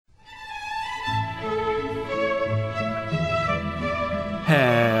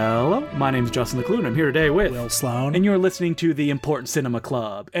My name is Justin Leclue, and I'm here today with Will Sloan. And you're listening to the Important Cinema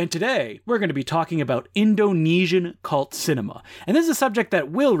Club. And today, we're going to be talking about Indonesian cult cinema. And this is a subject that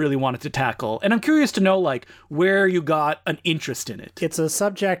Will really wanted to tackle, and I'm curious to know, where you got an interest in it. It's a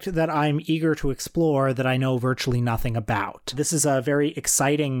subject that I'm eager to explore that I know virtually nothing about. This is a very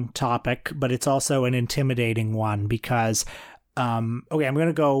exciting topic, but it's also an intimidating one because, I'm going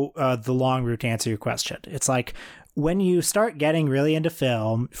to go the long route to answer your question. It's like, when you start getting really into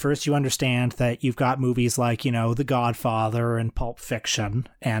film, first you understand that you've got movies like, The Godfather and Pulp Fiction.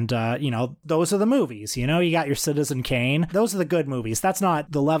 And, those are the movies. You got your Citizen Kane. Those are the good movies. That's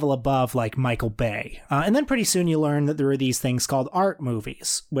not the level above like Michael Bay. And then pretty soon you learn that there are these things called art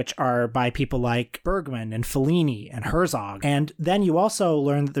movies, which are by people like Bergman and Fellini and Herzog. And then you also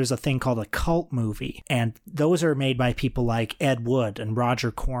learn that there's a thing called a cult movie. And those are made by people like Ed Wood and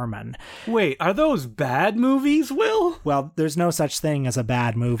Roger Corman. Wait, are those bad movies, Will? Well, there's no such thing as a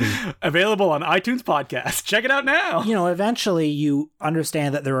bad movie. Available on iTunes Podcast. Check it out now. Eventually you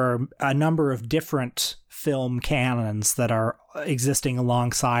understand that there are a number of different film canons that are existing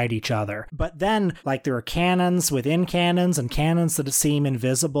alongside each other. But then, there are canons within canons and canons that seem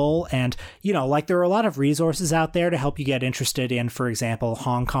invisible. And, there are a lot of resources out there to help you get interested in, for example,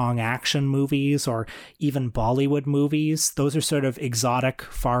 Hong Kong action movies or even Bollywood movies. Those are sort of exotic,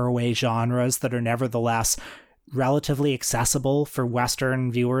 faraway genres that are nevertheless relatively accessible for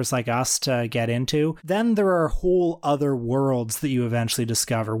Western viewers like us to get into. Then there are whole other worlds that you eventually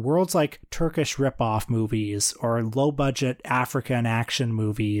discover. Worlds like Turkish ripoff movies or low-budget African action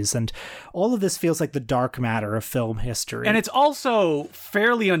movies. And all of this feels like the dark matter of film history. And it's also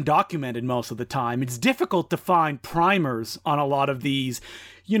fairly undocumented most of the time. It's difficult to find primers on a lot of these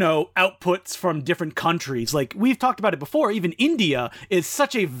outputs from different countries. We've talked about it before, even India is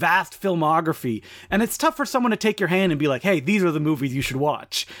such a vast filmography, and it's tough for someone to take your hand and be like, hey, these are the movies you should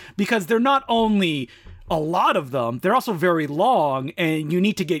watch, because they're not only a lot of them, they're also very long, and you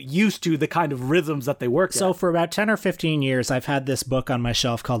need to get used to the kind of rhythms that they work So at. for about 10 or 15 years, I've had this book on my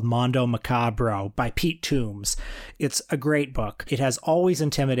shelf called Mondo Macabro by Pete Toombs. It's a great book. It has always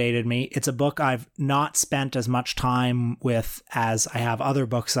intimidated me. It's a book I've not spent as much time with as I have other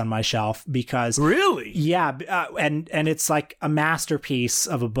books on my shelf because... Really? Yeah, and it's like a masterpiece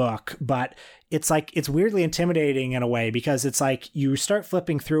of a book, but it's weirdly intimidating in a way because it's like you start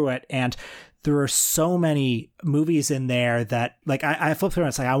flipping through it and there are so many movies in there that I flip through and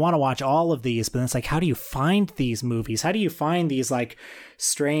it's like, I want to watch all of these, but then it's like, how do you find these movies? How do you find these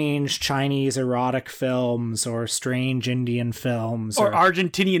strange Chinese erotic films or strange Indian films or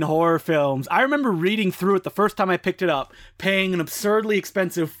Argentinian horror films? I remember reading through it the first time I picked it up, paying an absurdly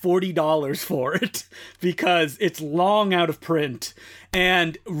expensive $40 for it because it's long out of print,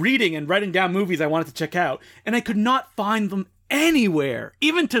 and reading and writing down movies I wanted to check out, and I could not find them anywhere.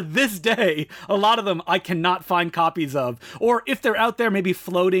 Even to this day, a lot of them I cannot find copies of. Or if they're out there, maybe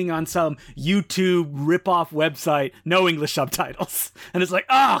floating on some YouTube ripoff website, no English subtitles. And it's like,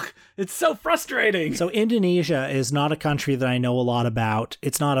 it's so frustrating. So Indonesia is not a country that I know a lot about.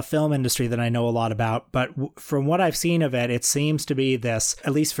 It's not a film industry that I know a lot about. But from what I've seen of it, it seems to be this,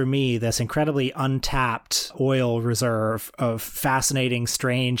 at least for me, this incredibly untapped oil reserve of fascinating,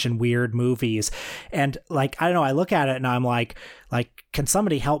 strange, and weird movies. And I don't know, I look at it and I'm like, can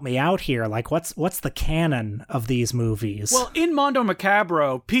somebody help me out here? What's the canon of these movies? Well, in Mondo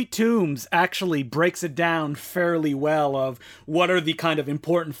Macabro, Pete Toombs actually breaks it down fairly well of what are the kind of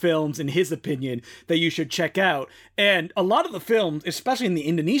important films, in his opinion, that you should check out. And a lot of the films, especially in the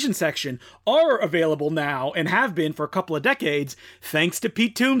Indonesian section, are available now and have been for a couple of decades, thanks to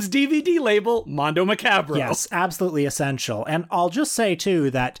Pete Toombs' DVD label, Mondo Macabro. Yes, absolutely essential. And I'll just say, too,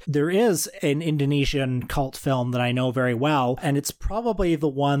 that there is an Indonesian cult film that I know very well, and it's probably the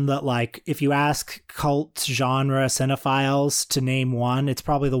one that, if you ask cult genre cinephiles to name one, it's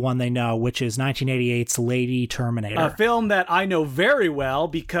probably the one they know, which is 1988's Lady Terminator. A film that I know very well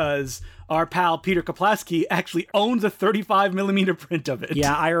because our pal Peter Kaplaski actually owns a 35mm print of it.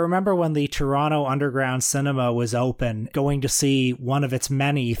 Yeah, I remember when the Toronto Underground Cinema was open, going to see one of its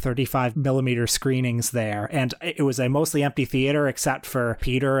many 35mm screenings there. And it was a mostly empty theater except for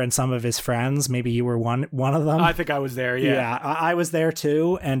Peter and some of his friends. Maybe you were one of them. I think I was there, yeah. Yeah, I was there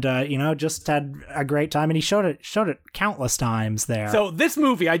too. And, just had a great time. And he showed it countless times there. So this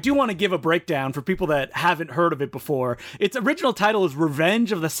movie, I do want to give a breakdown for people that haven't heard of it before. Its original title is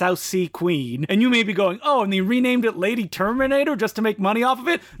Revenge of the South Sea Queen. And you may be going, oh, and they renamed it Lady Terminator just to make money off of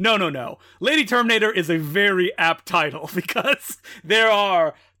it? No. Lady Terminator is a very apt title because there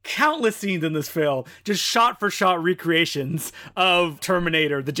are countless scenes in this film, just shot-for-shot recreations of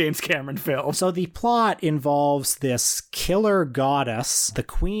Terminator, the James Cameron film. So the plot involves this killer goddess, the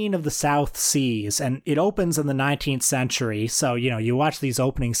Queen of the South Seas, and it opens in the 19th century. So, you watch these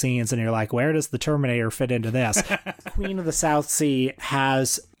opening scenes and you're like, where does the Terminator fit into this? Queen of the South Sea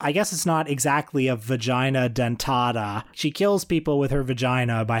has, I guess it's not exactly a vagina dentata. She kills people with her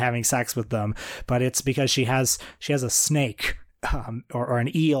vagina by having sex with them, but it's because she has a snake. Or an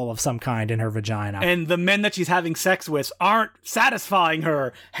eel of some kind in her vagina. And the men that she's having sex with aren't satisfying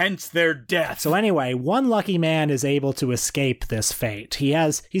her, hence their death. So anyway, one lucky man is able to escape this fate.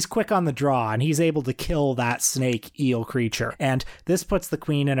 He's quick on the draw, and he's able to kill that snake eel creature. And this puts the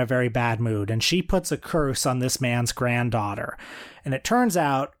queen in a very bad mood, and she puts a curse on this man's granddaughter. And it turns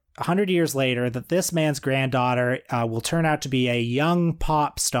out 100 years later that this man's granddaughter will turn out to be a young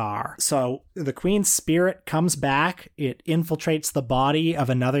pop star. So the queen's spirit comes back, it infiltrates the body of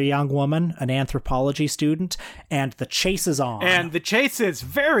another young woman, an anthropology student, and the chase is on. And the chase is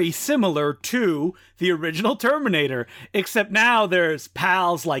very similar to the original Terminator, except now there's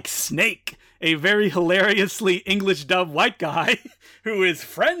pals like Snake, a very hilariously English dubbed white guy who is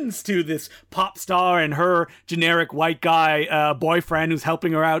friends to this pop star and her generic white guy boyfriend who's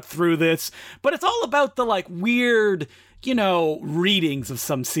helping her out through this. But it's all about the weird, readings of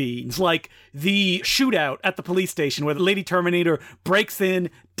some scenes, like the shootout at the police station where the Lady Terminator breaks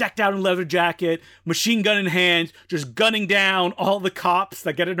in, decked out in leather jacket, machine gun in hand, just gunning down all the cops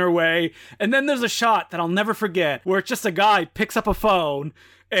that get in her way. And then there's a shot that I'll never forget where it's just a guy picks up a phone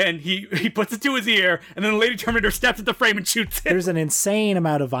and he puts it to his ear, and then the Lady Terminator steps at the frame and shoots it. There's an insane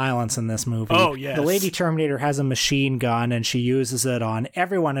amount of violence in this movie. Oh, yes. The Lady Terminator has a machine gun, and she uses it on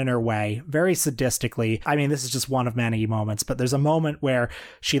everyone in her way, very sadistically. I mean, this is just one of many moments, but there's a moment where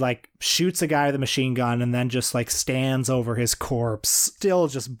she, shoots a guy with a machine gun and then just, stands over his corpse, still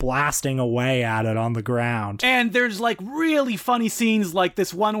just blasting away at it on the ground. And there's, really funny scenes like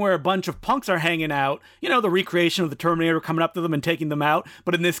this one where a bunch of punks are hanging out. The recreation of the Terminator coming up to them and taking them out,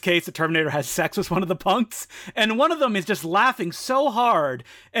 but in this case, the Terminator has sex with one of the punks, and one of them is just laughing so hard,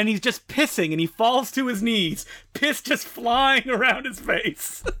 and he's just pissing, and he falls to his knees, piss just flying around his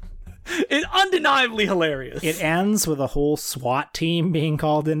face. It's undeniably hilarious. It ends with a whole SWAT team being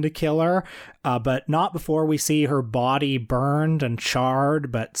called in to kill her, but not before we see her body burned and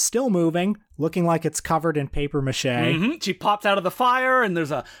charred, but still moving, looking like it's covered in paper mache. Mm-hmm. She pops out of the fire, and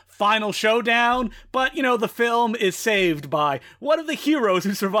there's a final showdown, but, the film is saved by one of the heroes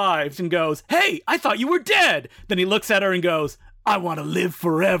who survives and goes, "Hey, I thought you were dead!" Then he looks at her and goes, "I want to live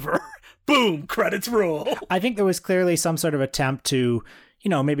forever." Boom, credits roll. I think there was clearly some sort of attempt to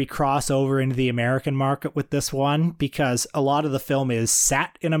maybe cross over into the American market with this one, because a lot of the film is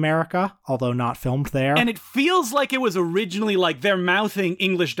set in America, although not filmed there. And it feels like it was originally they're mouthing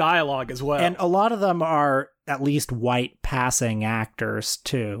English dialogue as well. And a lot of them are at least white passing actors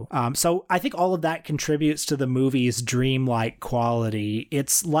too. So I think all of that contributes to the movie's dreamlike quality.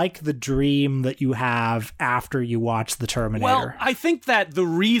 It's like the dream that you have after you watch The Terminator. Well, I think that the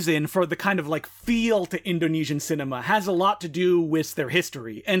reason for the kind of feel to Indonesian cinema has a lot to do with their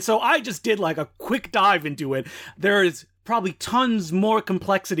history. And so I just did a quick dive into it. There is probably tons more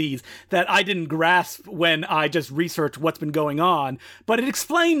complexities that I didn't grasp when I just researched what's been going on, but it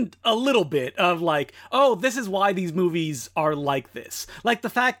explained a little bit of oh, this is why these movies are like this. Like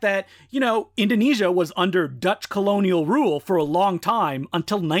the fact that, Indonesia was under Dutch colonial rule for a long time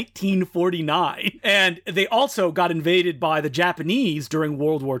until 1949, and they also got invaded by the Japanese during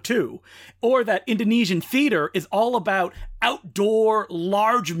World War II. Or that Indonesian theater is all about outdoor,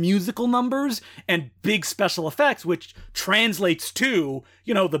 large musical numbers and big special effects, which translates to,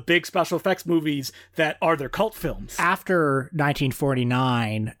 the big special effects movies that are their cult films. After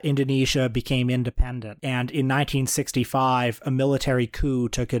 1949, Indonesia became independent, and in 1965, a military coup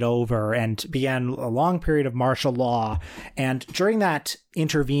took it over and began a long period of martial law. And during that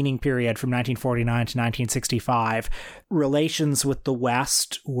intervening period from 1949 to 1965, relations with the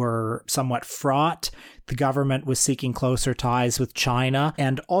West were somewhat fraught. The government was seeking closer ties with China.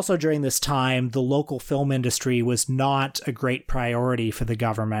 And also during this time, the local film industry was not a great priority for the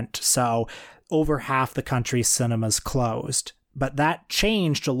government. So over half the country's cinemas closed. But that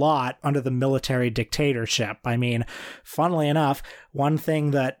changed a lot under the military dictatorship. I mean, funnily enough, one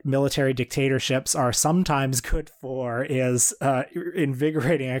thing that military dictatorships are sometimes good for is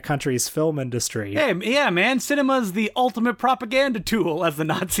invigorating a country's film industry. Hey, yeah, man, cinema's the ultimate propaganda tool, as the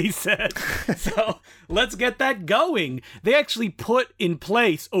Nazis said. So let's get that going. They actually put in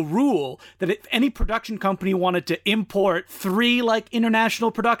place a rule that if any production company wanted to import 3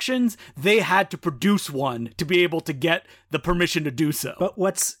 international productions, they had to produce one to be able to get the permission to do so. But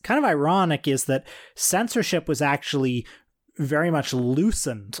what's kind of ironic is that censorship was actually very much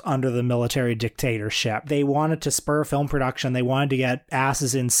loosened under the military dictatorship. They wanted to spur film production. They wanted to get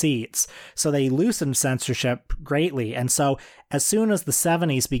asses in seats. So they loosened censorship greatly. And so as soon as the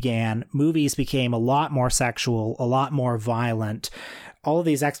 70s began, movies became a lot more sexual, a lot more violent. All of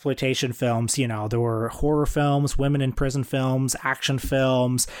these exploitation films, there were horror films, women in prison films, action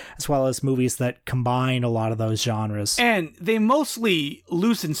films, as well as movies that combine a lot of those genres. And they mostly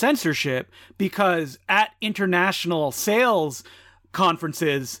loosen censorship because at international sales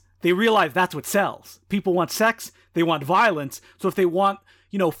conferences, they realize that's what sells. People want sex, they want violence. So if they want,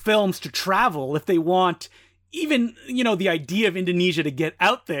 films to travel, if they want even, the idea of Indonesia to get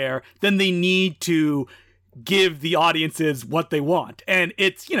out there, then they need to give the audiences what they want. And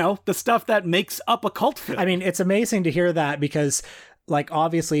it's, the stuff that makes up a cult film. I mean, it's amazing to hear that because,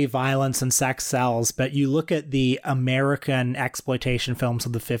 obviously violence and sex sells, but you look at the American exploitation films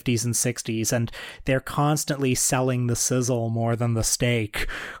of the 50s and 60s, and they're constantly selling the sizzle more than the steak.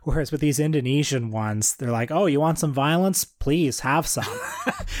 Whereas with these Indonesian ones, they're like, oh, you want some violence? Please have some.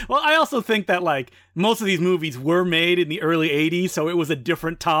 Well, I also think that, most of these movies were made in the early 80s, so it was a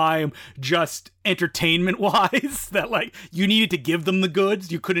different time, just entertainment-wise, that, you needed to give them the goods.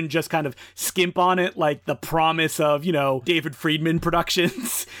 You couldn't just kind of skimp on it, like the promise of, David Friedman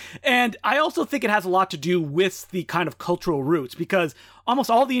productions. And I also think it has a lot to do with the kind of cultural roots, because almost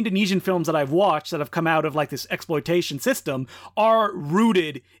all the Indonesian films that I've watched that have come out of this exploitation system are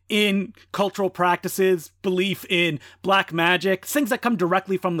rooted in cultural practices, belief in black magic, things that come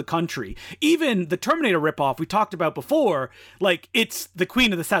directly from the country. Even the Terminator ripoff we talked about before, it's the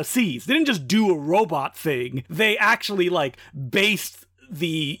Queen of the South Seas. They didn't just do a robot thing. They actually based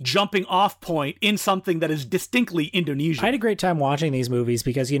the jumping off point in something that is distinctly Indonesian. I had a great time watching these movies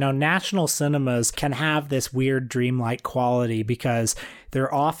because, national cinemas can have this weird dreamlike quality because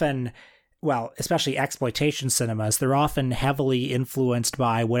they're often, especially exploitation cinemas, they're often heavily influenced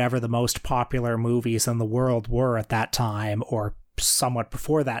by whatever the most popular movies in the world were at that time or somewhat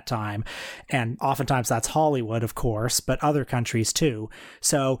before that time. And oftentimes that's Hollywood, of course, but other countries too.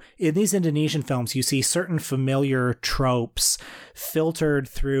 So in these Indonesian films, you see certain familiar tropes filtered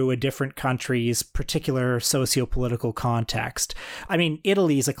through a different country's particular socio-political context. I mean,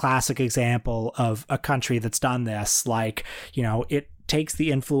 Italy is a classic example of a country that's done this. It takes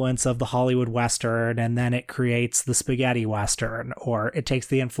the influence of the Hollywood Western and then it creates the spaghetti Western, or it takes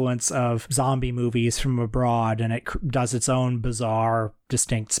the influence of zombie movies from abroad and it does its own bizarre,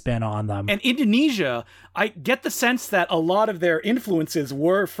 distinct spin on them. And Indonesia, I get the sense that a lot of their influences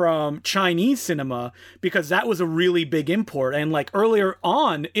were from Chinese cinema because that was a really big import. And earlier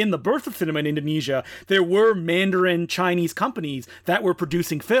on in the birth of cinema in Indonesia, there were Mandarin Chinese companies that were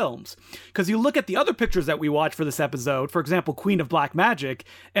producing films. Because you look at the other pictures that we watched for this episode, for example, Queen of Black Magic,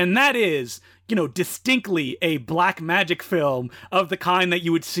 and that is, distinctly a black magic film of the kind that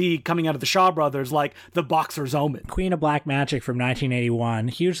you would see coming out of the Shaw Brothers, like The Boxer's Omen. Queen of Black Magic from 1981,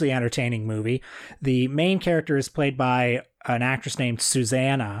 hugely entertaining movie. The main character is played by an actress named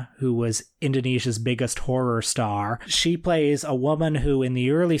Susanna, who was Indonesia's biggest horror star. She plays a woman who, in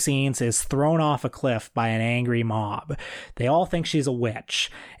the early scenes, is thrown off a cliff by an angry mob. They all think she's a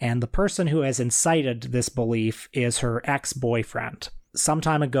witch, and the person who has incited this belief is her ex-boyfriend. Some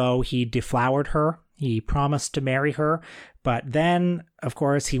time ago, he deflowered her. He promised to marry her, but then, of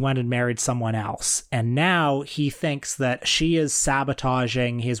course, he went and married someone else. And now he thinks that she is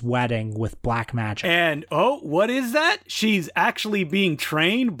sabotaging his wedding with black magic. And, what is that? She's actually being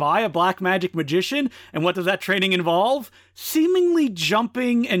trained by a black magic magician. And what does that training involve? Seemingly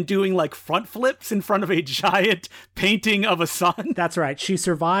jumping and doing front flips in front of a giant painting of a sun. That's right. She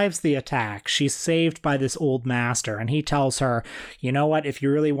survives the attack. She's saved by this old master. And he tells her, you know what? If you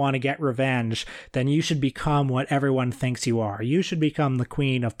really want to get revenge, then you should become what everyone thinks you are. You should become the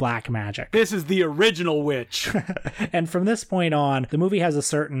queen of black magic. This is the original witch. And from this point on, the movie has a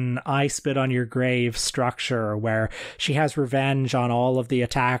certain I spit on your grave structure where she has revenge on all of the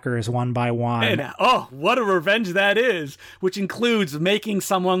attackers one by one. And what a revenge that is, which includes making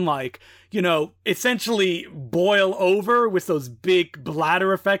someone essentially boil over with those big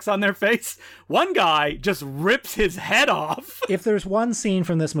bladder effects on their face. One guy just rips his head off. If there's one scene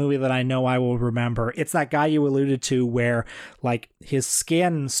from this movie that I know I will remember, it's that guy you alluded to where where like his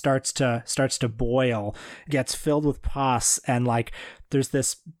skin starts to boil, gets filled with pus, and like there's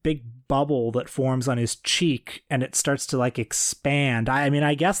this big bubble that forms on his cheek and it starts to like expand. I mean,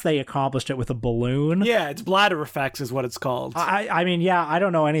 I guess they accomplished it with a balloon. Yeah, it's bladder effects is what it's called. I mean, yeah, I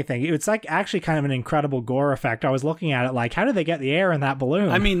don't know anything. It's like actually kind of an incredible gore effect. I was looking at it like, how did they get the air in that balloon?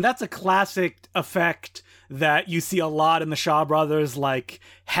 I mean, that's a classic effect that you see a lot in the Shaw Brothers, like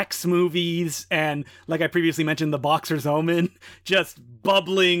Hex movies, and like I previously mentioned, the Boxer's Omen, just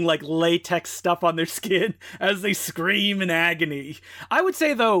bubbling like latex stuff on their skin as they scream in agony. I would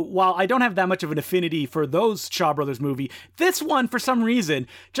say though, while I don't have that much of an affinity for those Shaw Brothers movie, this one, for some reason,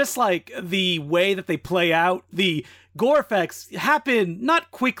 just like the way that they play out, the gore effects happen not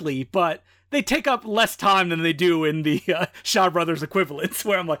quickly, but they take up less time than they do in the Shaw Brothers equivalents,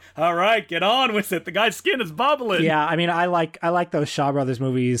 where I'm like, all right, get on with it. The guy's skin is bubbling. Yeah, I mean, I like those Shaw Brothers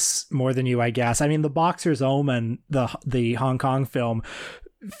movies more than you, I guess. I mean, The Boxer's Omen, the Hong Kong film,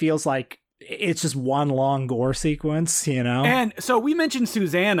 feels like it's just one long gore sequence, you know? And so we mentioned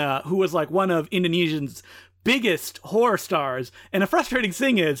Susanna, who was like one of Indonesian's biggest horror stars, and a frustrating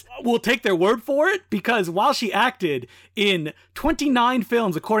thing is we'll take their word for it, because while she acted in 29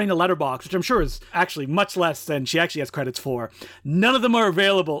 films according to Letterboxd, which I'm sure is actually much less than she actually has credits for, none of them are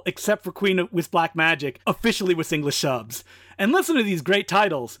available except for Queen with Black Magic, officially with English subs. And listen to these great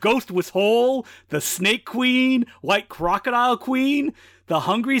titles: Ghost Was Whole, The Snake Queen, White Crocodile Queen, The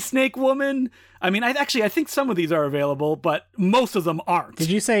Hungry Snake Woman. I mean, I think some of these are available, but most of them aren't.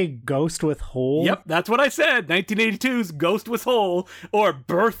 Did you say Ghost with Hole? Yep, that's what I said. 1982's Ghost Was Whole, or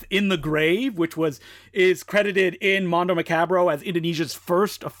Birth in the Grave, which is credited in Mondo Macabro as Indonesia's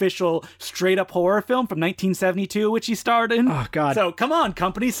first official straight-up horror film from 1972, which he starred in. Oh, God. So, come on,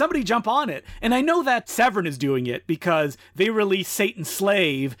 company, somebody jump on it. And I know that Severin is doing it because they released Satan's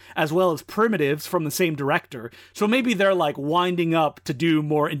Slave as well as Primitives from the same director. So maybe they're, like, winding up to do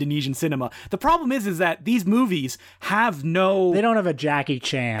more Indonesian cinema. The problem is that these movies have no... They don't have a Jackie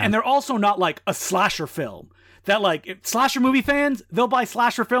Chan. And they're also not like a slasher film. That like slasher movie fans, they'll buy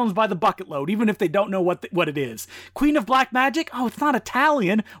slasher films by the bucket load, even if they don't know what it is. Queen of Black Magic? Oh, it's not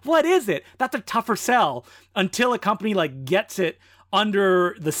Italian. What is it? That's a tougher sell until a company like gets it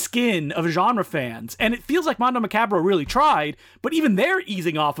under the skin of genre fans. And it feels like Mondo Macabro really tried, but even they're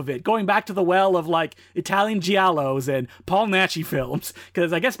easing off of it, going back to the well of like Italian giallos and Paul Naschy films,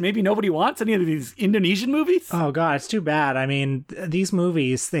 because I guess maybe nobody wants any of these Indonesian movies. Oh God, it's too bad. I mean, these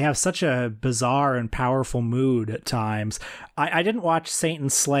movies, they have such a bizarre and powerful mood at times. I didn't watch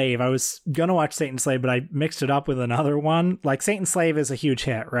Satan's Slave. I was gonna watch Satan's Slave, but I mixed it up with another one. Like, Satan's Slave is a huge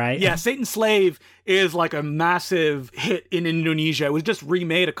hit, right? Yeah, Satan's Slave is like a massive hit in Indonesia. It was just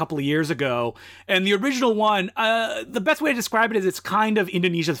remade a couple of years ago. And the original one, the best way to describe it is it's kind of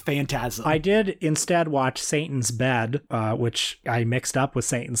Indonesia's Phantasm. I did instead watch Satan's Bed, which I mixed up with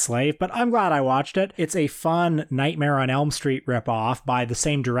Satan's Slave, but I'm glad I watched it. It's a fun Nightmare on Elm Street ripoff by the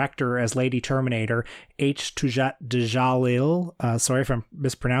same director as Lady Terminator, H. Tujat Djalil. Sorry if I'm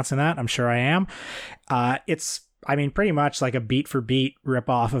mispronouncing that. I'm sure I am. It's pretty much like a beat-for-beat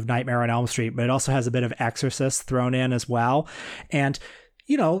ripoff of Nightmare on Elm Street, but it also has a bit of Exorcist thrown in as well. And,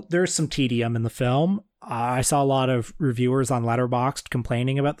 you know, there's some tedium in the film. I saw a lot of reviewers on Letterboxd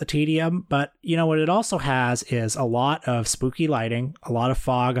complaining about the tedium, but, you know, what it also has is a lot of spooky lighting, a lot of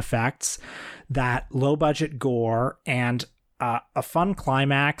fog effects, that low-budget gore, and a fun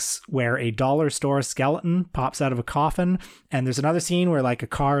climax where a dollar store skeleton pops out of a coffin, and there's another scene where like a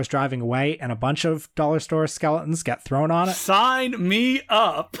car is driving away and a bunch of dollar store skeletons get thrown on it. Sign me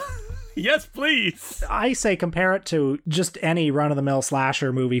up. Yes, please. I say compare it to just any run-of-the-mill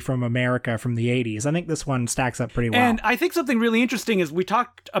slasher movie from America from the 80s. I think this one stacks up pretty well. And I think something really interesting is we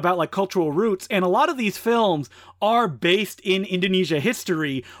talked about like cultural roots, and a lot of these films are based in Indonesia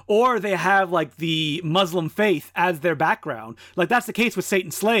history, or they have like the Muslim faith as their background. Like that's the case with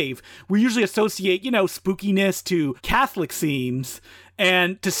Satan's Slave. We usually associate, you know, spookiness to Catholic themes.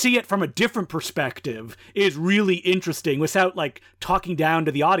 And to see it from a different perspective is really interesting without like talking down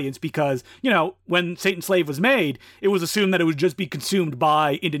to the audience, because, you know, when Satan's Slave was made, it was assumed that it would just be consumed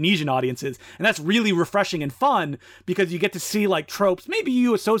by Indonesian audiences. And that's really refreshing and fun because you get to see like tropes. Maybe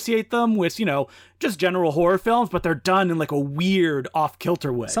you associate them with, you know, just general horror films, but they're done in like a weird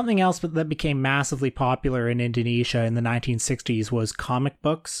off-kilter way. Something else that became massively popular in Indonesia in the 1960s was comic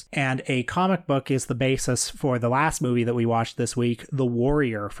books. And a comic book is the basis for the last movie that we watched this week, The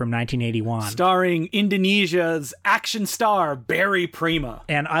Warrior from 1981. Starring Indonesia's action star, Barry Prima.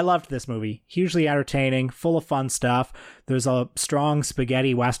 And I loved this movie. Hugely entertaining, full of fun stuff. There's a strong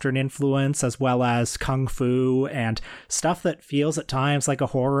spaghetti western influence, as well as kung fu and stuff that feels at times like a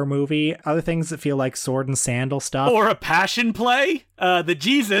horror movie. Other things that feel feel like sword and sandal stuff. Or a passion play. The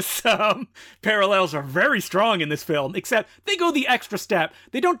Jesus parallels are very strong in this film, except they go the extra step.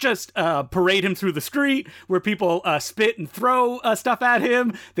 They don't just parade him through the street where people spit and throw stuff at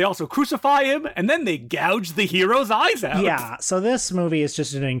him. They also crucify him, and then they gouge the hero's eyes out. Yeah, so this movie is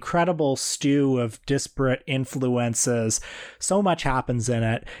just an incredible stew of disparate influences. So much happens in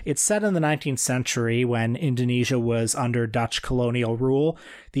it. It's set in the 19th century when Indonesia was under Dutch colonial rule.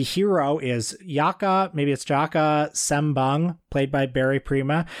 The hero is Jaka Sembang, played by Barry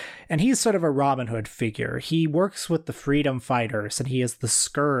Prima, and he's sort of a Robin Hood figure. He works with the freedom fighters, and he is the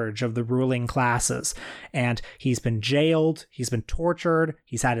scourge of the ruling classes. And he's been jailed, he's been tortured,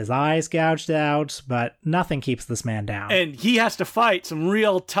 he's had his eyes gouged out, but nothing keeps this man down. And he has to fight some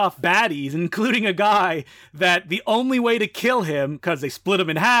real tough baddies, including a guy that the only way to kill him, because they split him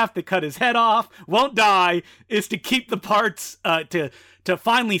in half, they cut his head off, won't die, is to keep the parts, to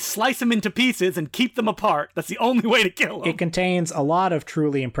finally slice them into pieces and keep them apart. That's the only way to kill him. It contains a lot of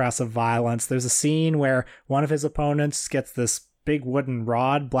truly impressive violence. There's a scene where one of his opponents gets this big wooden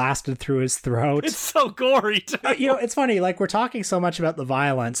rod blasted through his throat. It's so gory, too. It's funny, like, we're talking so much about the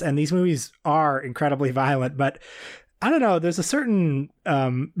violence, and these movies are incredibly violent, but I don't know, there's a certain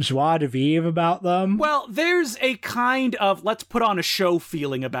joie de vivre about them. Well, there's a kind of let's put on a show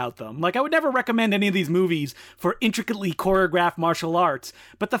feeling about them. Like, I would never recommend any of these movies for intricately choreographed martial arts,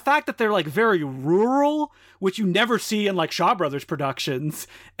 but the fact that they're, like, very rural, which you never see in, like, Shaw Brothers productions,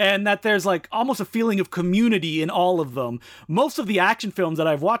 and that there's, like, almost a feeling of community in all of them. Most of the action films that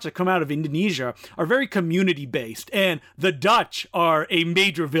I've watched that come out of Indonesia are very community-based, and the Dutch are a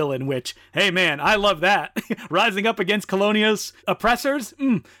major villain, which, hey man, I love that. Rising up against colonialist oppressors,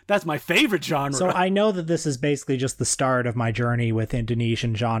 that's my favorite genre. So I know that this is basically just the start of my journey with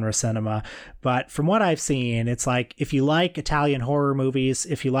Indonesian genre cinema, but from what I've seen, it's like, if you like Italian horror movies,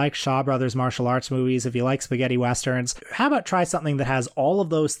 if you like Shaw Brothers martial arts movies, if you like spaghetti westerns, how about try something that has all of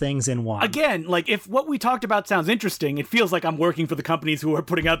those things in one? Again, like, if what we talked about sounds interesting, it feels like I'm working for the companies who are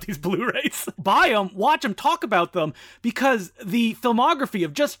putting out these Blu-rays. Buy them, watch them, talk about them, because the filmography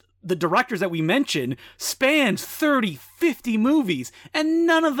of just the directors that we mentioned spans 30, 50 movies, and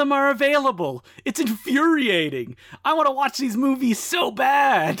none of them are available. It's infuriating. I want to watch these movies so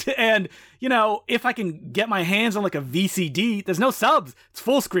bad. And, if I can get my hands on, like, a VCD, there's no subs. It's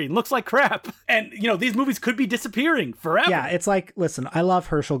full screen. Looks like crap. And, these movies could be disappearing forever. Yeah, it's like, listen, I love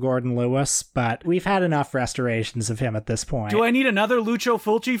Herschel Gordon Lewis, but we've had enough restorations of him at this point. Do I need another Lucio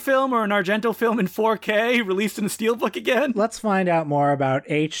Fulci film or an Argento film in 4K released in a steelbook again? Let's find out more about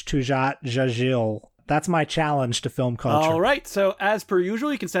H. Tujat Jajil. That's my challenge to film culture. All right. So as per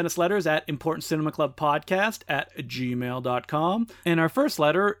usual, you can send us letters at importantcinemaclubpodcast@gmail.com. And our first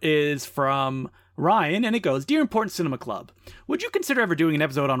letter is from Ryan, and it goes, Dear Important Cinema Club, would you consider ever doing an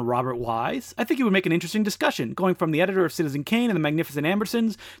episode on Robert Wise? I think it would make an interesting discussion, going from the editor of Citizen Kane and the Magnificent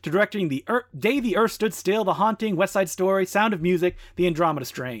Ambersons to directing The Day the Earth Stood Still, The Haunting, West Side Story, Sound of Music, The Andromeda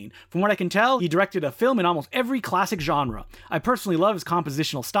Strain. From what I can tell, he directed a film in almost every classic genre. I personally love his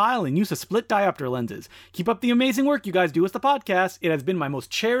compositional style and use of split diopter lenses. Keep up the amazing work you guys do with the podcast. It has been my most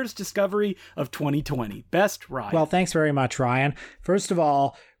cherished discovery of 2020. Best, Ryan. Well, thanks very much, Ryan. First of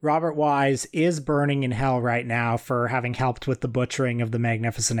all, Robert Wise is burning in hell right now for having helped with the butchering of the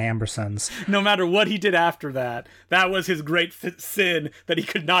Magnificent Ambersons. No matter what he did after that, that was his great sin that he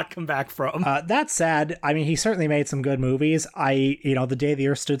could not come back from. That said, I mean, he certainly made some good movies. The Day the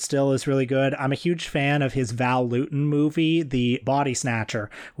Earth Stood Still is really good. I'm a huge fan of his Val Lewton movie, The Body Snatcher,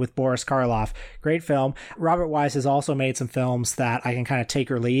 with Boris Karloff. Great film. Robert Wise has also made some films that I can kind of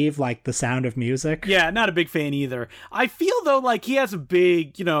take or leave, like The Sound of Music. Yeah, not a big fan either. I feel, though, like he has a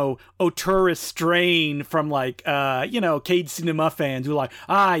big, auteurist strain from, like, Cage Cinema fans who are like,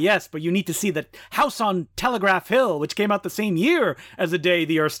 yes, but you need to see the House on Telegraph Hill, which came out the same year as The Day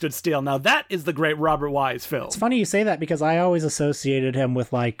the Earth Stood Still. Now, that is the great Robert Wise film. It's funny you say that because I always associated him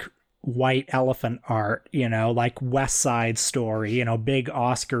with, like, white elephant art, like West Side Story, big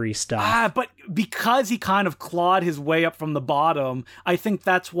Oscar-y stuff. But because he kind of clawed his way up from the bottom, I think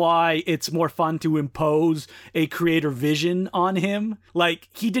that's why it's more fun to impose a creator vision on him. Like,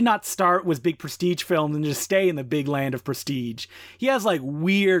 he did not start with big prestige films and just stay in the big land of prestige. He has, like,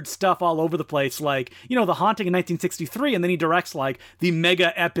 weird stuff all over the place, like, The Haunting in 1963, and then he directs, like, the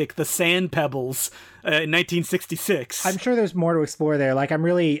mega epic The Sand Pebbles in 1966. I'm sure there's more to explore there. Like,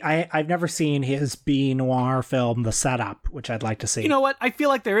 I've never seen his B noir film, The Setup, which I'd like to see. You know what? I feel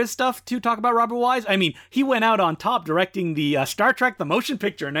like there is stuff to talk about Robert Wise. I mean, he went out on top directing the Star Trek The Motion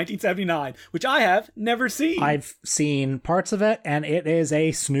Picture in 1979, which I have never seen. I've seen parts of it, and it is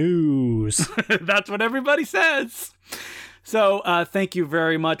a snooze. That's what everybody says. So thank you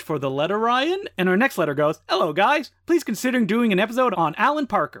very much for the letter, Ryan. And our next letter goes, "Hello, guys. Please consider doing an episode on Alan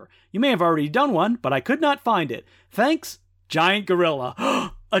Parker. You may have already done one, but I could not find it. Thanks, Giant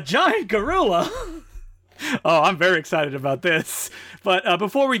Gorilla." A giant gorilla? Oh, I'm very excited about this. But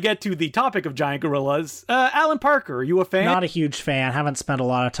before we get to the topic of giant gorillas, Alan Parker, are you a fan? Not a huge fan. Haven't spent a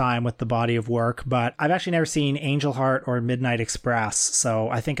lot of time with the body of work, but I've actually never seen Angel Heart or Midnight Express, so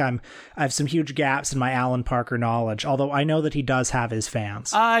I think I have some huge gaps in my Alan Parker knowledge, although I know that he does have his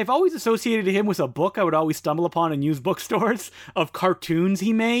fans. I've always associated him with a book I would always stumble upon in used bookstores of cartoons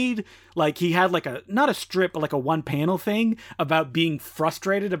he made. Like, he had like not a strip, but like a one-panel thing about being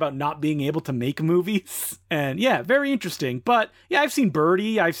frustrated about not being able to make movies. And yeah, very interesting. But yeah, I've seen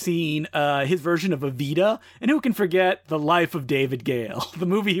Birdie, I've seen his version of Evita, and who can forget The Life of David Gale, the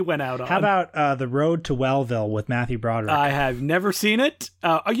movie he went out on. How about The Road to Wellville with Matthew Broderick? I have never seen it.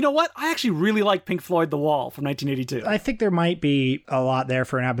 You know what? I actually really like Pink Floyd The Wall from 1982. I think there might be a lot there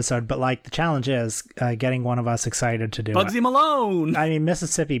for an episode, but like the challenge is getting one of us excited to do Bugsy it. Malone! I mean,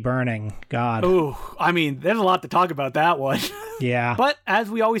 Mississippi Burning. God. Ooh, I mean, there's a lot to talk about that one. Yeah. But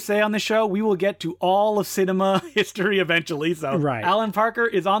as we always say on the show, we will get to all of cinema history eventually. So right. Alan Parker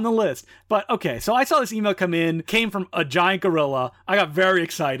is on the list. But okay, so I saw this email came from a giant gorilla. I got very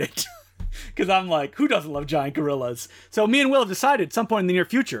excited because I'm like, who doesn't love giant gorillas? So me and Will decided at some point in the near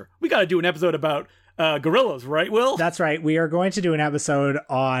future, we got to do an episode about gorillas, right, Will? That's right. We are going to do an episode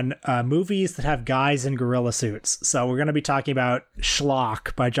on movies that have guys in gorilla suits. So we're going to be talking about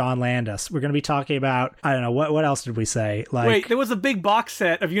Schlock by John Landis. We're going to be talking about, I don't know, what else did we say? Like, wait, there was a big box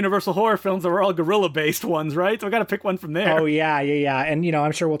set of Universal horror films that were all gorilla-based ones, right? So I got to pick one from there. Oh, yeah. And,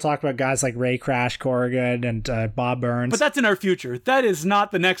 I'm sure we'll talk about guys like Ray Crash Corrigan and Bob Burns. But that's in our future. That is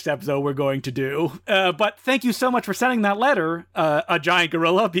not the next episode we're going to do. But thank you so much for sending that letter, a giant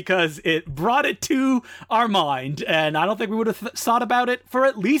gorilla, because it brought it to our mind, and I don't think we would have thought about it for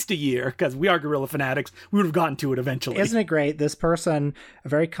at least a year, because we are gorilla fanatics. We would have gotten to it eventually. Isn't it great? This person, a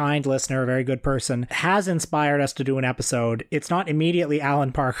very kind listener, a very good person, has inspired us to do an episode. It's not immediately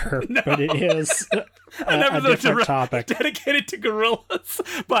Alan Parker, no. But it is a different topic. Dedicated to gorillas,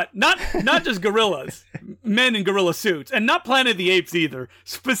 but not just gorillas, men in gorilla suits, and not Planet of the Apes either,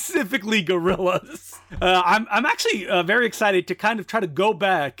 specifically gorillas. I'm actually very excited to kind of try to go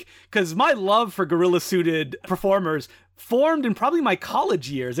back, because my love for gorilla-suited performers formed in probably my college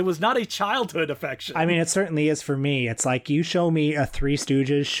years. It was not a childhood affection. I mean, it certainly is for me. It's like you show me a Three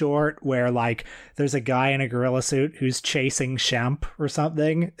Stooges short where like there's a guy in a gorilla suit who's chasing Shemp or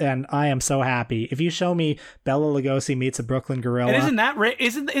something, and I am so happy. If you show me Bela Lugosi meets a Brooklyn gorilla, and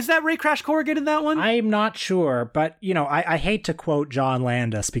is that Ray Crash Corrigan in that one? I'm not sure, but I hate to quote John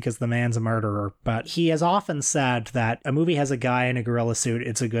Landis because the man's a murderer, but he has often said that a movie has a guy in a gorilla suit,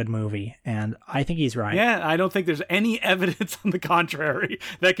 it's a good movie, and I think he's right. Yeah, I don't think there's any evidence on the contrary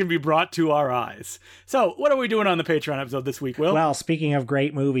that can be brought to our eyes. So, what are we doing on the Patreon episode this week, Will? Well, speaking of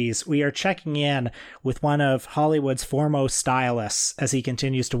great movies, we are checking in with one of Hollywood's foremost stylists as he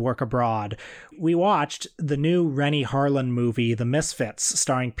continues to work abroad. We watched the new Rennie Harlin movie, The Misfits,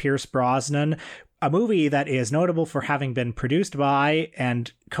 starring Pierce Brosnan, a movie that is notable for having been produced by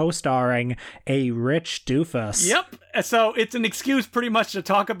and co-starring a rich doofus. Yep. So it's an excuse pretty much to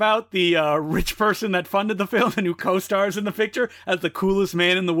talk about the rich person that funded the film and who co-stars in the picture as the coolest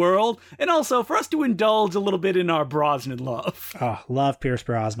man in the world. And also for us to indulge a little bit in our Brosnan love. Oh, love Pierce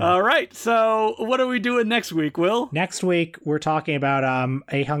Brosnan. All right. So what are we doing next week, Will? Next week, we're talking about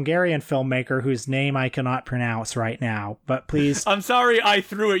a Hungarian filmmaker whose name I cannot pronounce right now. But please... I'm sorry I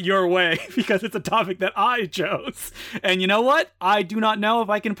threw it your way because it's a topic that I chose. And you know what? I do not know if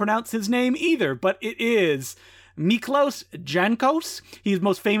I can pronounce his name either, but it is Miklos Jankos. He's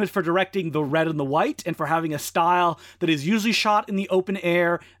most famous for directing The Red and the White and for having a style that is usually shot in the open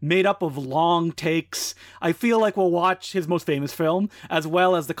air, made up of long takes. I feel like we'll watch his most famous film, as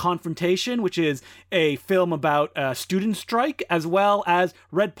well as The Confrontation, which is a film about a student strike, as well as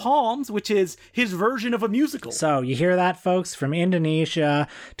Red Palms, which is his version of a musical. So, you hear that, folks? From Indonesia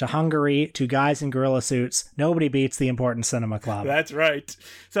to Hungary to guys in gorilla suits, nobody beats the Important Cinema Club. That's right.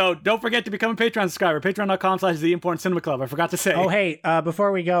 So, don't forget to become a Patreon subscriber. Patreon.com/The Important Cinema Club. I forgot to say. Oh, hey,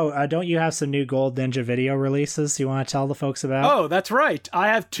 before we go, don't you have some new Gold Ninja video releases you want to tell the folks about? Oh, that's right. I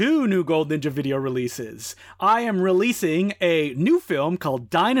have 2 new Gold Ninja video releases. I am releasing a new film called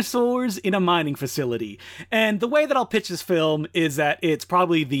Dinosaurs in a Mining Facility. And the way that I'll pitch this film is that it's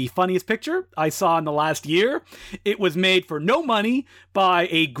probably the funniest picture I saw in the last year. It was made for no money by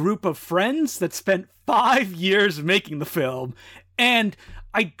a group of friends that spent 5 years making the film. And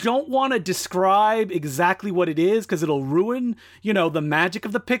I don't want to describe exactly what it is because it'll ruin, the magic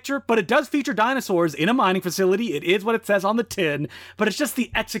of the picture, but it does feature dinosaurs in a mining facility. It is what it says on the tin, but it's just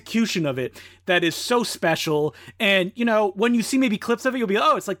the execution of it that is so special. And, when you see maybe clips of it, you'll be,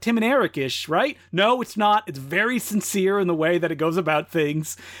 oh, it's like Tim and Eric-ish, right? No, it's not. It's very sincere in the way that it goes about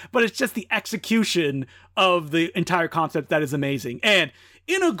things, but it's just the execution of the entire concept that is amazing. And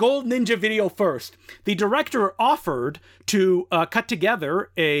in a Gold Ninja video first, the director offered to cut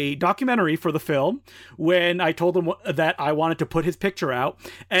together a documentary for the film when I told him that I wanted to put his picture out.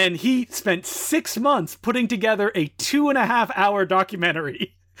 And he spent 6 months putting together a 2.5-hour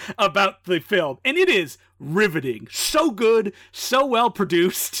documentary about the film. And it is riveting. So good, so well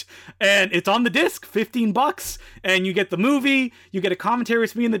produced. And it's on the disc, $15. And you get the movie, you get a commentary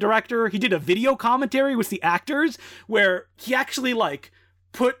with me and the director. He did a video commentary with the actors where he actually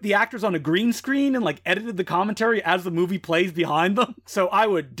put the actors on a green screen and edited the commentary as the movie plays behind them. So I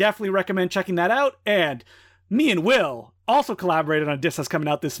would definitely recommend checking that out. And me and Will also collaborated on a disc that's coming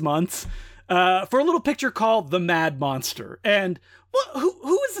out this month for a little picture called The Mad Monster. And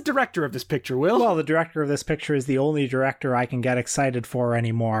who is the director of this picture, Will? Well, the director of this picture is the only director I can get excited for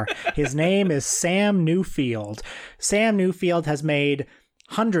anymore. His name is Sam Newfield. Sam Newfield has made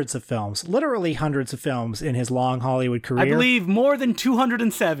hundreds of films, literally hundreds of films in his long Hollywood career. I believe more than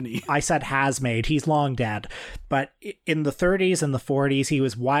 270. I said has made. He's long dead. But in the 30s and the 40s, he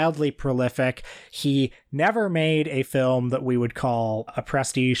was wildly prolific. He never made a film that we would call a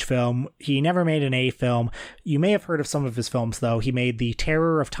prestige film. He never made an A film. You may have heard of some of his films, though. He made The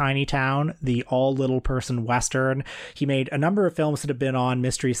Terror of Tiny Town, the all-little-person Western. He made a number of films that have been on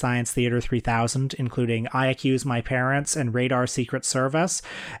Mystery Science Theater 3000, including I Accuse My Parents and Radar Secret Service,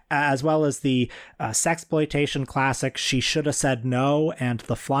 as well as the sexploitation classic She Shoulda Said No and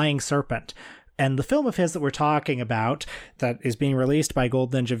The Flying Serpent. And the film of his that we're talking about that is being released by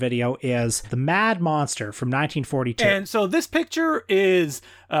Gold Ninja Video is The Mad Monster from 1942. And so this picture is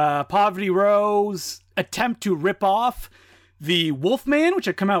Poverty Row's attempt to rip off The Wolfman, which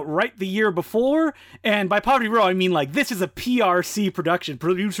had come out right the year before. And by Poverty Row, I mean this is a PRC production,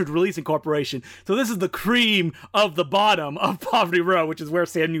 Producers Releasing Corporation. So this is the cream of the bottom of Poverty Row, which is where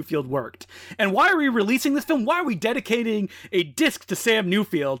Sam Newfield worked. And why are we releasing this film? Why are we dedicating a disc to Sam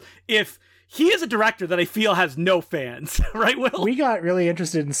Newfield if he is a director that I feel has no fans, right, Will? We got really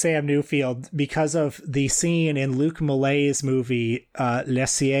interested in Sam Newfield because of the scene in Luc Malay's movie Le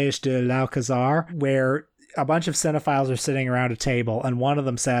Siège de l'Alcazar, where a bunch of cinephiles are sitting around a table, and one of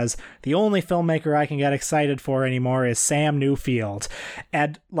them says, the only filmmaker I can get excited for anymore is Sam Newfield.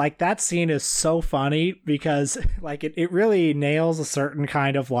 And that scene is so funny because it really nails a certain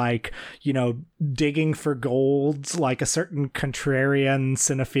kind of digging for gold, a certain contrarian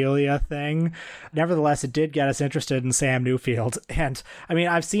cinephilia thing. Nevertheless, it did get us interested in Sam Newfield. And I mean,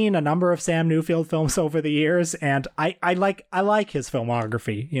 I've seen a number of Sam Newfield films over the years, and I like his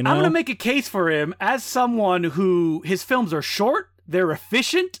filmography, I'm going to make a case for him as someone who his films are short, they're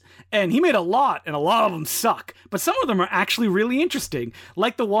efficient, and he made a lot, and a lot of them suck. But some of them are actually really interesting.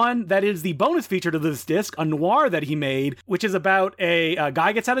 Like the one that is the bonus feature to this disc, a noir that he made, which is about a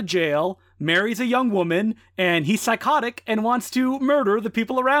guy gets out of jail, marries a young woman, and he's psychotic and wants to murder the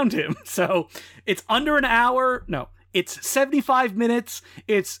people around him. So it's under an hour. No. It's 75 minutes.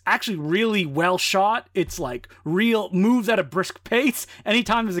 It's actually really well shot. It's real moves at a brisk pace.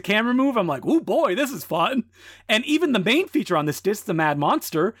 Anytime there's a camera move, I'm like, oh boy, this is fun. And even the main feature on this disc, The Mad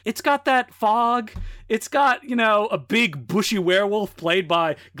Monster, it's got that fog. It's got, a big bushy werewolf played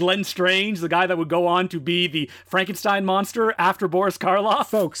by Glenn Strange, the guy that would go on to be the Frankenstein monster after Boris Karloff.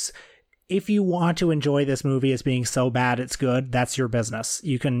 Folks, if you want to enjoy this movie as being so bad it's good, that's your business.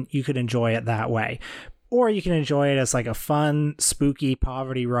 You can enjoy it that way. Or you can enjoy it as a fun, spooky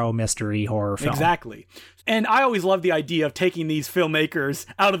Poverty Row mystery horror film. Exactly. And I always love the idea of taking these filmmakers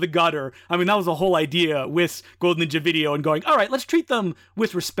out of the gutter. I mean, that was the whole idea with Gold Ninja Video and going, all right, let's treat them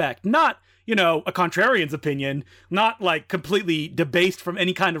with respect. Not, a contrarian's opinion, not completely debased from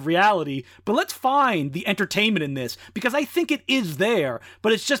any kind of reality, but let's find the entertainment in this because I think it is there,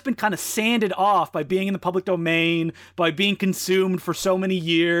 but it's just been kind of sanded off by being in the public domain, by being consumed for so many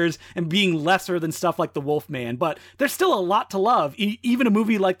years and being lesser than stuff like The Wolfman. But there's still a lot to love, even a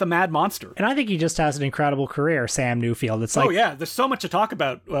movie like The Mad Monster. And I think he just has an incredible career, Sam Newfield. It's oh yeah, there's so much to talk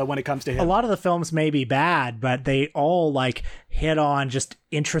about when it comes to him. A lot of the films may be bad, but they all hit on just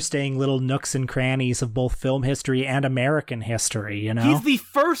interesting little nooks and crannies of both film history and American history, you know? He's the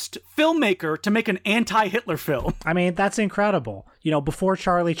first filmmaker to make an anti-Hitler film. I mean, that's incredible. Before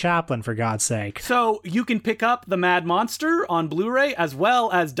Charlie Chaplin, for God's sake. So you can pick up The Mad Monster on Blu-ray, as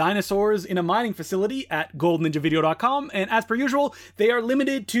well as Dinosaurs in a Mining Facility at goldninjavideo.com. And as per usual, they are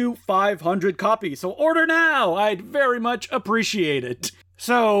limited to 500 copies. So order now. I'd very much appreciate it.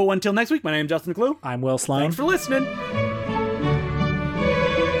 So until next week, my name is Justin Clue. I'm Will Sloan. Thanks for listening.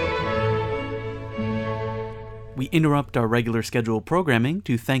 We interrupt our regular scheduled programming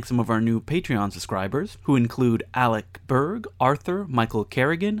to thank some of our new Patreon subscribers, who include Alec Berg, Arthur, Michael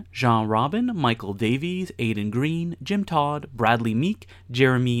Kerrigan, Jean Robin, Michael Davies, Aidan Green, Jim Todd, Bradley Meek,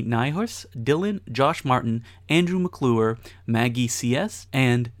 Jeremy Nyhus, Dylan, Josh Martin, Andrew McClure, Maggie CS,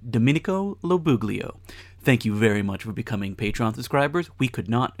 and Domenico Lobuglio. Thank you very much for becoming Patreon subscribers. We could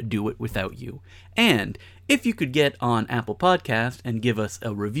not do it without you. And if you could get on Apple Podcast and give us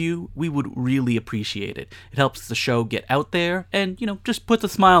a review, we would really appreciate it. It helps the show get out there and, just puts a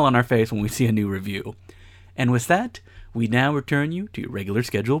smile on our face when we see a new review. And with that, we now return you to your regular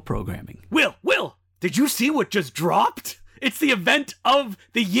scheduled programming. Will, did you see what just dropped? It's the event of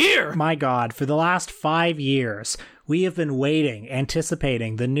the year! My God, for the last 5 years, we have been waiting,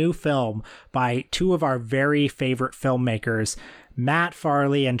 anticipating the new film by two of our very favorite filmmakers, Matt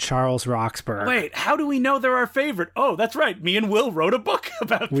Farley and Charles Roxburgh. Wait, how do we know they're our favorite? Oh, that's right. Me and Will wrote a book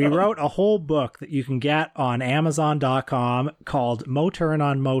about them. We wrote a whole book that you can get on Amazon.com called Moturn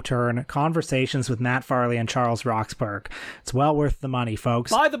on Moturn, Conversations with Matt Farley and Charles Roxburgh. It's well worth the money,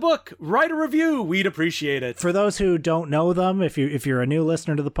 folks. Buy the book. Write a review. We'd appreciate it. For those who don't know them, if you're a new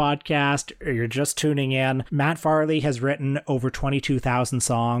listener to the podcast or you're just tuning in, Matt Farley has written over 22,000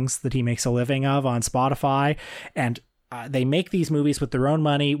 songs that he makes a living of on Spotify, and they make these movies with their own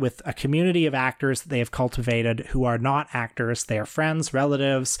money, with a community of actors that they have cultivated who are not actors. They are friends,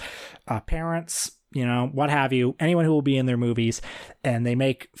 relatives, parents, what have you, anyone who will be in their movies. And they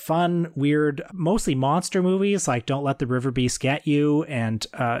make fun, weird, mostly monster movies like Don't Let the River Beast Get You and,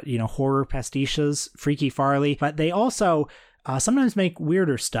 horror pastiches, Freaky Farley. But they also sometimes make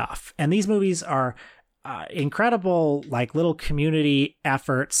weirder stuff. And these movies are incredible, like little community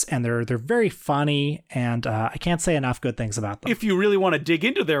efforts, and they're very funny, and I can't say enough good things about them. If you really want to dig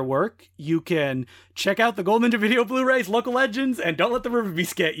into their work, you can check out the Golden Ninja Video Blu-rays, Local Legends, and Don't Let the River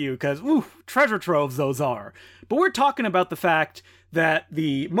Beast Get You, because treasure troves those are. But we're talking about the fact that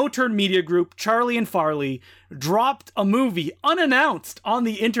the Moturn Media Group, Charlie and Farley, dropped a movie unannounced on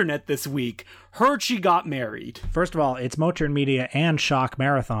the internet this week. Heard She Got Married. First of all, it's Moturn Media and Shock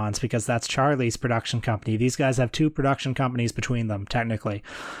Marathons, because that's Charlie's production company. These guys have two production companies between them, technically.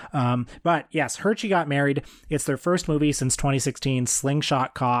 But yes, Heard She Got Married. It's their first movie since 2016,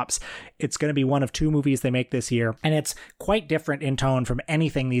 Slingshot Cops. It's going to be one of two movies they make this year, and it's quite different in tone from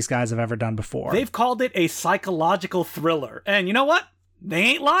anything these guys have ever done before. They've called it a psychological thriller, and you know what? They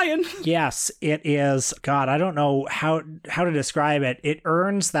ain't lying. Yes, it is. God, I don't know how to describe it. It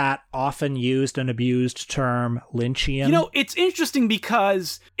earns that often used and abused term Lynchian. It's interesting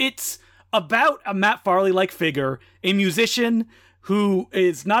because it's about a Matt Farley-like figure, a musician who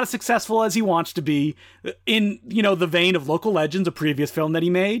is not as successful as he wants to be in, the vein of Local Legends, a previous film that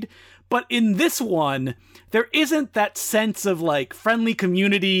he made. But in this one, there isn't that sense of friendly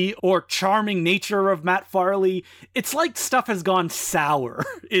community or charming nature of Matt Farley. It's like stuff has gone sour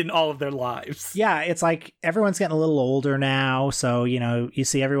in all of their lives. Yeah, it's like everyone's getting a little older now. So, you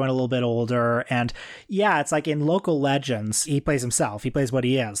see everyone a little bit older. And yeah, it's like in Local Legends, he plays himself. He plays what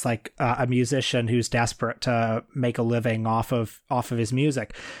he is, like a musician who's desperate to make a living off of his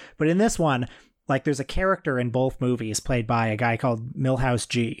music. But in this one, there's a character in both movies played by a guy called Milhouse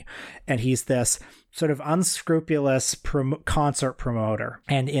G, and he's this sort of unscrupulous concert promoter.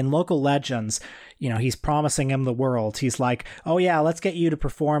 And in Local Legends, he's promising him the world. He's like, oh yeah, let's get you to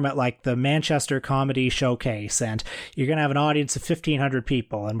perform at the Manchester Comedy Showcase, and you're going to have an audience of 1,500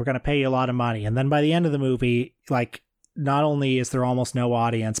 people, and we're going to pay you a lot of money. And then by the end of the movie, not only is there almost no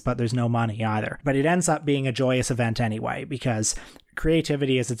audience, but there's no money either. But it ends up being a joyous event anyway, because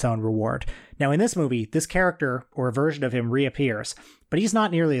creativity is its own reward. Now, in this movie, this character, or a version of him, reappears, but he's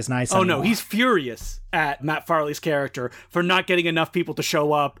not nearly as nice anymore. No, he's furious at Matt Farley's character for not getting enough people to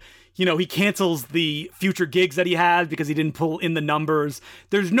show up. He cancels the future gigs that he had because he didn't pull in the numbers.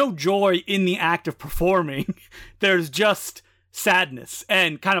 There's no joy in the act of performing. There's just sadness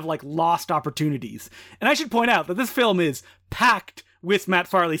and kind of lost opportunities. And I should point out that this film is packed with Matt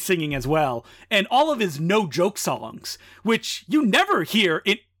Farley singing as well, and all of his no-joke songs, which you never hear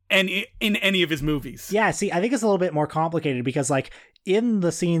in any of his movies. Yeah, see, I think it's a little bit more complicated because, in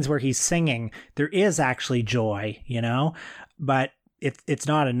the scenes where he's singing, there is actually joy, but it's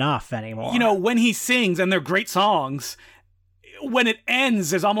not enough anymore. You know, when he sings, and they're great songs, when it ends,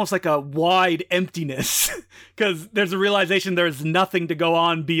 there's almost like a wide emptiness because there's a realization there's nothing to go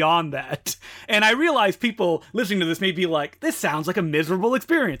on beyond that. And I realize people listening to this may be like, this sounds like a miserable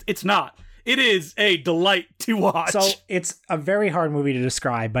experience. It's not. It is a delight to watch. So it's a very hard movie to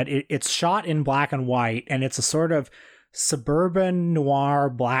describe, but it's shot in black and white, and it's a sort of suburban noir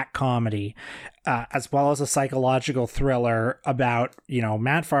black comedy, as well as a psychological thriller about, you know,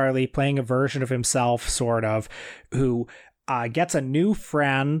 Matt Farley playing a version of himself, sort of, who gets a new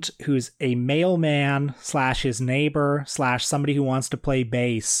friend who's a mailman / his neighbor / somebody who wants to play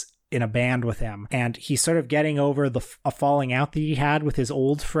bass in a band with him. And he's sort of getting over a falling out that he had with his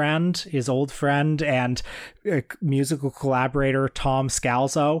old friend and musical collaborator Tom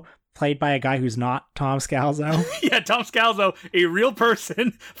Scalzo, played by a guy who's not Tom Scalzo. Yeah, Tom Scalzo, a real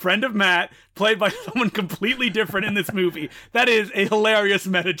person, friend of Matt, played by someone completely different in this movie. That is a hilarious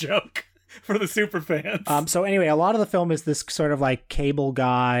meta joke for the super fans. So anyway, a lot of the film is this sort of like cable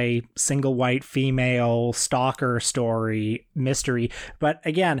guy, single white female stalker story mystery. But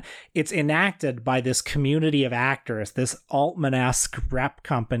again, it's enacted by this community of actors, this Altman-esque rep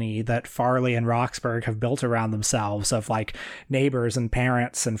company that Farley and Roxburgh have built around themselves, of like neighbors and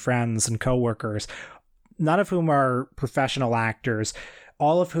parents and friends and coworkers, none of whom are professional actors,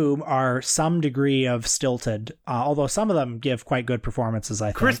 all of whom are some degree of stilted, although some of them give quite good performances, I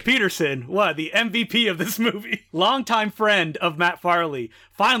think. Chris Peterson, the MVP of this movie. Longtime friend of Matt Farley,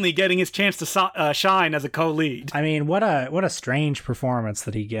 finally getting his chance to shine as a co-lead. I mean, what a strange performance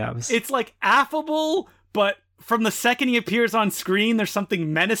that he gives. It's like affable, but from the second he appears on screen, there's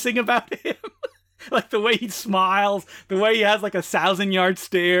something menacing about him. Like the way he smiles, the way he has like a 1,000-yard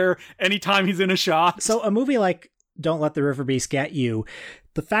stare anytime he's in a shot. So a movie like Don't Let the River Beast Get You,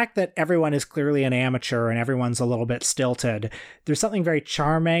 the fact that everyone is clearly an amateur and everyone's a little bit stilted, there's something very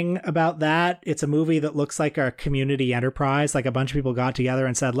charming about that. It's a movie that looks like a community enterprise, like a bunch of people got together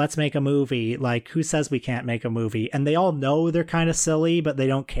and said, let's make a movie. Like, who says we can't make a movie? And they all know they're kind of silly, but they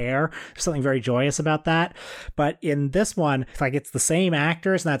don't care. There's something very joyous about that. But in this one, it's like it's the same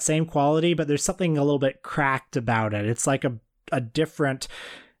actors and that same quality, but there's something a little bit cracked about it. It's like a different,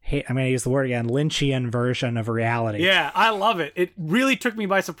 I'm going to use the word again, Lynchian version of reality. Yeah, I love it. It really took me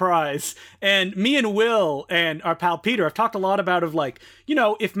by surprise. And me and Will and our pal Peter have talked a lot about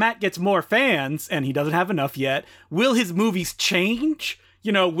if Matt gets more fans, and he doesn't have enough yet, will his movies change?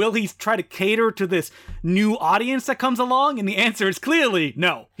 Will he try to cater to this new audience that comes along? And the answer is clearly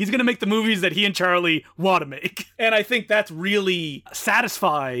no. He's going to make the movies that he and Charlie want to make. And I think that's really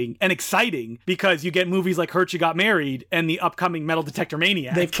satisfying and exciting because you get movies like Hurt You Got Married and the upcoming Metal Detector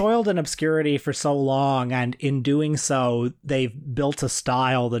Maniac. They've toiled in obscurity for so long, and in doing so, they've built a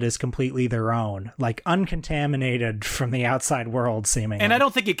style that is completely their own, like uncontaminated from the outside world, seemingly. And I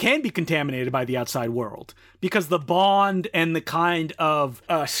don't think it can be contaminated by the outside world because the bond and the kind of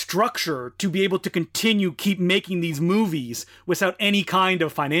structure to be able to keep making these movies without any kind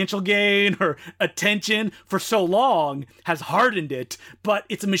of financial gain or attention for so long has hardened it, but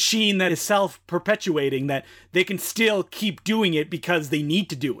it's a machine that is self-perpetuating, that they can still keep doing it because they need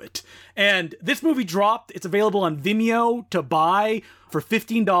to do it. And this movie dropped. It's available on Vimeo to buy for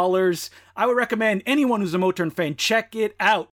 $15. I would recommend anyone who's a Motown fan check it out.